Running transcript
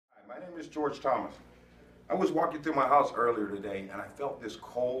name is George Thomas. I was walking through my house earlier today and I felt this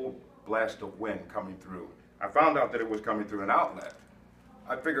cold blast of wind coming through. I found out that it was coming through an outlet.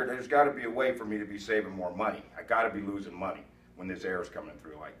 I figured there's got to be a way for me to be saving more money. I got to be losing money when this air is coming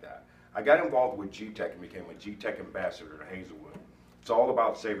through like that. I got involved with G-Tech and became a G-Tech ambassador to Hazelwood. It's all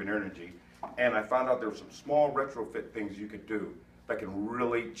about saving energy, and I found out there were some small retrofit things you could do that can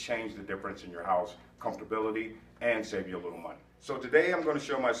really change the difference in your house comfortability and save you a little money. So today I'm going to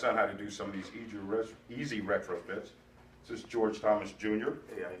show my son how to do some of these easy retrofits. This is George Thomas Jr.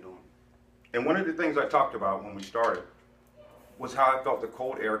 Hey, how you doing? And one of the things I talked about when we started was how I felt the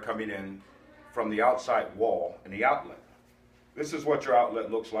cold air coming in from the outside wall and the outlet. This is what your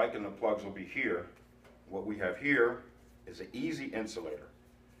outlet looks like, and the plugs will be here. What we have here is an easy insulator.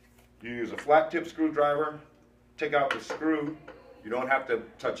 You use a flat tip screwdriver, take out the screw. You don't have to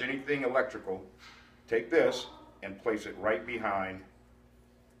touch anything electrical. Take this and place it right behind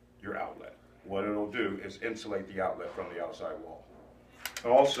your outlet. What it'll do is insulate the outlet from the outside wall.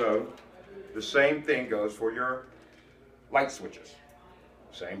 Also, the same thing goes for your light switches.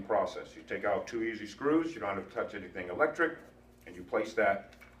 Same process. You take out two easy screws, you don't have to touch anything electric, and you place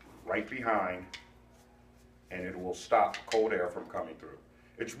that right behind, and it will stop cold air from coming through.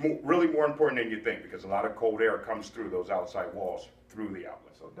 It's really more important than you think, because a lot of cold air comes through those outside walls through the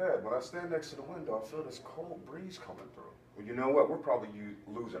outlet. So, Dad, when I stand next to the window, I feel this cold breeze coming through. Well, you know what? We're probably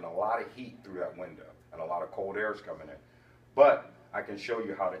losing a lot of heat through that window, and a lot of cold air is coming in. But I can show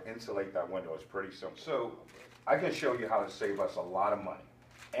you how to insulate that window. It's pretty simple. So I can show you how to save us a lot of money,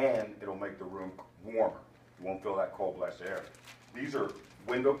 and it'll make the room warmer. You won't feel that cold blast of air. These are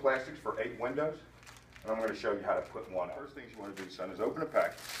window plastics for 8 windows, and I'm going to show you how to put one up. First thing you want to do, son, is open a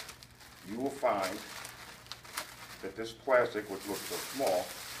package. You will find that this plastic, which looks so small,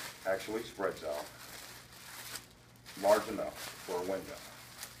 actually spreads out large enough for a window.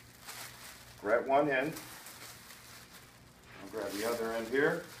 Grab one end, I'll grab the other end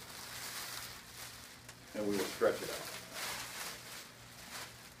here, and we will stretch it out.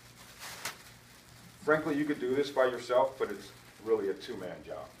 Frankly, you could do this by yourself, but it's really a two-man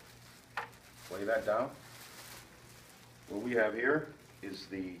job. Lay that down. What we have here is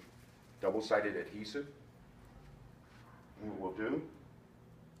the double-sided adhesive. And what we'll do is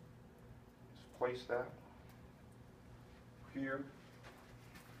place that here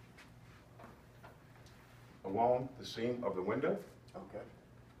along the seam of the window. Okay.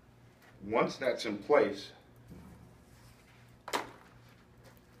 Once that's in place,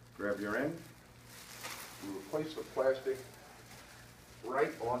 grab your end. You will place the plastic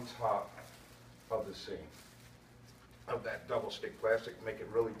right on top of the seam of that double stick plastic, make it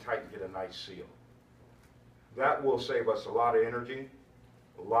really tight and get a nice seal. That will save us a lot of energy,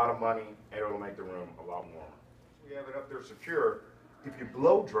 a lot of money, and it'll make the room a lot warmer. We have it up there secure. If you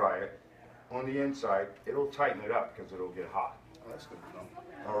blow dry it on the inside, it'll tighten it up because it'll get hot. Oh, that's good to know.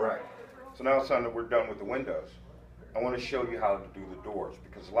 All right. So now, son, that we're done with the windows, I want to show you how to do the doors,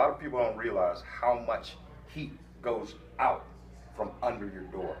 because a lot of people don't realize how much heat goes out from under your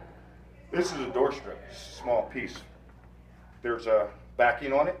door. This is a door strip, small piece. There's a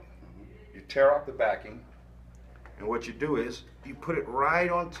backing on it. You tear off the backing, and what you do is you put it right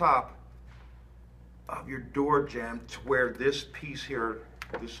on top of your door jamb to where this piece here,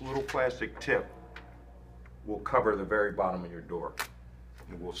 this little plastic tip, will cover the very bottom of your door.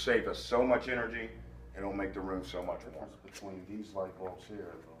 It will save us so much energy, and it'll make the room so much warmer. What's between these light bulbs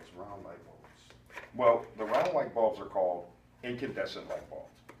here and those round light bulbs? Well, the round light bulbs are called incandescent light bulbs.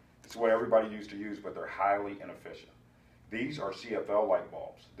 It's what everybody used to use, but they're highly inefficient. These are CFL light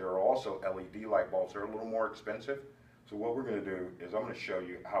bulbs. There are also LED light bulbs. They're a little more expensive. So what we're going to do is I'm going to show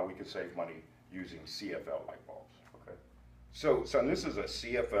you how we can save money using CFL light bulbs. Okay. So, son, this is a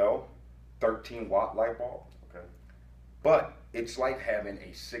CFL 13-watt light bulb. Okay. But it's like having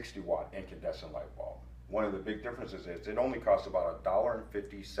a 60-watt incandescent light bulb. One of the big differences is it only costs about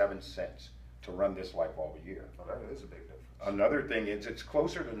 $1.57 to run this light bulb a year. Oh, that is a big difference. Another thing is it's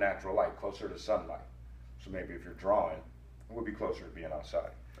closer to natural light, closer to sunlight. So maybe if you're drawing, it would be closer to being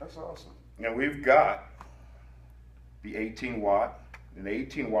outside. That's awesome. Now we've got the 18-watt, and the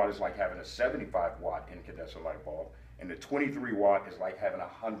 18-watt is like having a 75-watt incandescent light bulb, and the 23-watt is like having a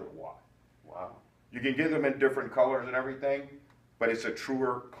 100-watt. Wow. You can get them in different colors and everything, but it's a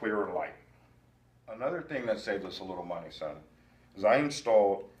truer, clearer light. Another thing that saves us a little money, son, is I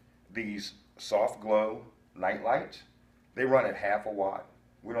installed these soft glow night lights. They run at half a watt.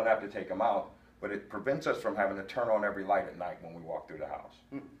 We don't have to take them out, but it prevents us from having to turn on every light at night when we walk through the house.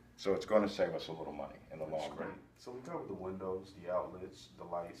 So it's going to save us a little money in the long run. So we covered the windows, the outlets, the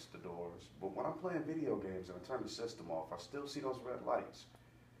lights, the doors. But when I'm playing video games and I turn the system off, I still see those red lights.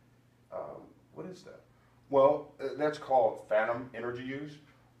 What is that? Well, that's called phantom energy use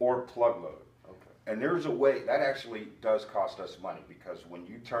or plug load. Okay. And there's a way, that actually does cost us money because when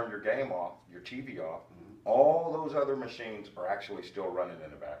you turn your game off, your TV off, all those other machines are actually still running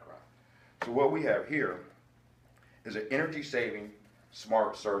in the background. So what we have here is an energy saving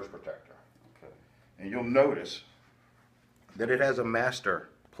smart surge protector. Okay. And you'll notice that it has a master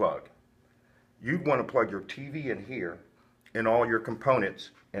plug. You'd want to plug your TV in here and all your components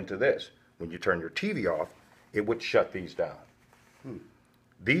into this. When you turn your TV off, it would shut these down.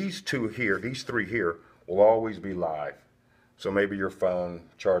 These two here, these three here, will always be live. So maybe your phone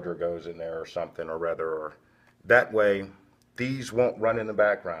charger goes in there or something, or that way these won't run in the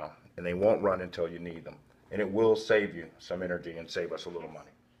background and they won't run until you need them. And it will save you some energy and save us a little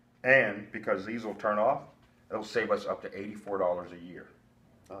money. And because these will turn off, it'll save us up to $84 a year.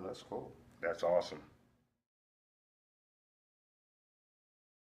 Oh, that's cool. That's awesome.